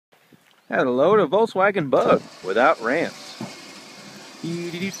Had to load a Volkswagen Bug without ramps. Hey,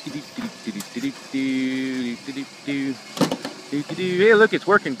 look, it's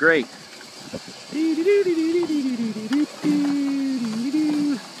working great.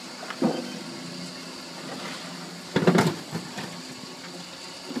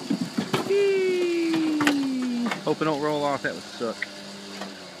 Hope it don't roll off. That would suck.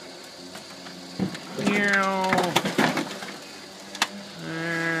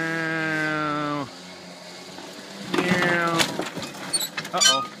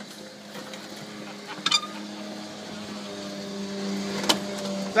 Uh-oh.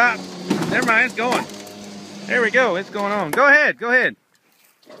 Stop. Never mind, it's going. There we go, it's going on. Go ahead, go ahead.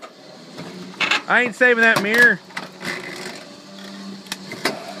 I ain't saving that mirror.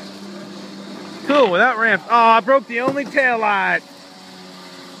 Cool, without ramps. Oh, I broke the only tail light.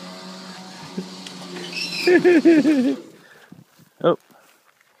 Oh.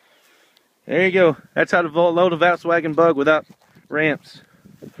 There you go. That's how to load a Volkswagen Bug without ramps.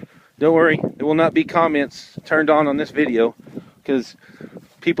 Don't worry, there will not be comments turned on this video, because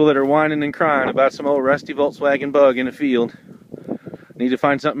people that are whining and crying about some old rusty Volkswagen Bug in a field need to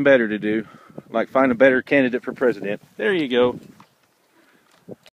find something better to do, like find a better candidate for president. There you go.